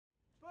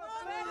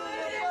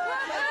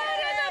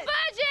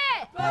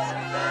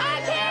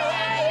I can't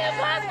hear you!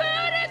 Put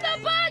food in the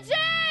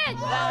budget!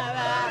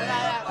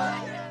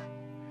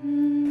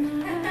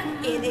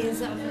 It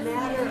is a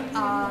matter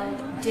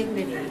of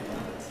dignity.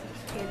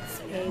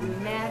 It's a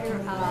matter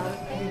of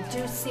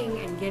reducing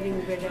and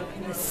getting rid of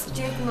the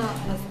stigma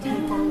of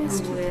people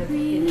who live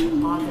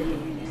in poverty.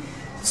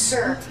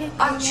 Sir,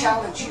 I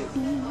challenge you.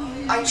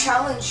 I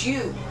challenge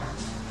you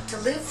to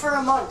live for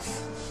a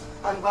month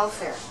on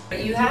welfare.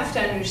 But you have to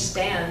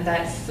understand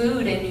that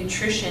food and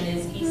nutrition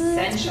is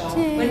essential.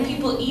 When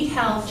people eat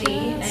healthy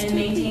and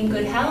maintain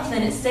good health,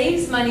 then it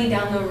saves money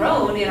down the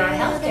road in our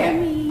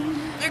healthcare.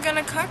 You're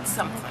gonna cut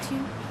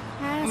something.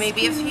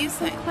 Maybe a few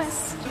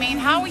things. I mean,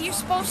 how are you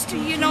supposed to,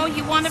 you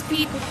want to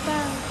feed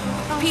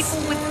people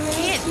with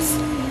kids.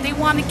 They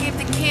want to give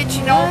the kids,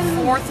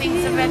 4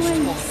 things of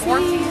vegetables, 4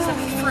 things of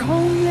fruit,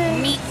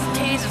 meat,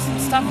 potatoes,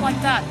 and stuff like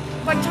that.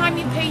 By the time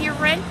you pay your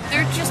rent,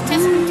 there just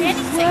isn't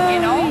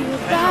anything,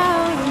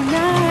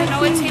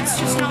 it's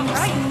just not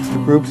right. The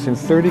groups in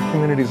 30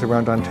 communities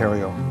around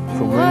Ontario,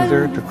 from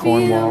Windsor to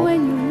Cornwall,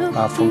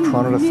 from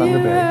Toronto to Thunder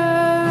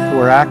Bay, who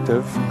are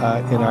active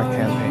in our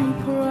campaign.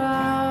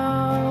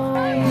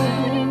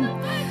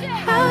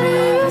 How do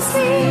you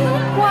see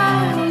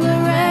why?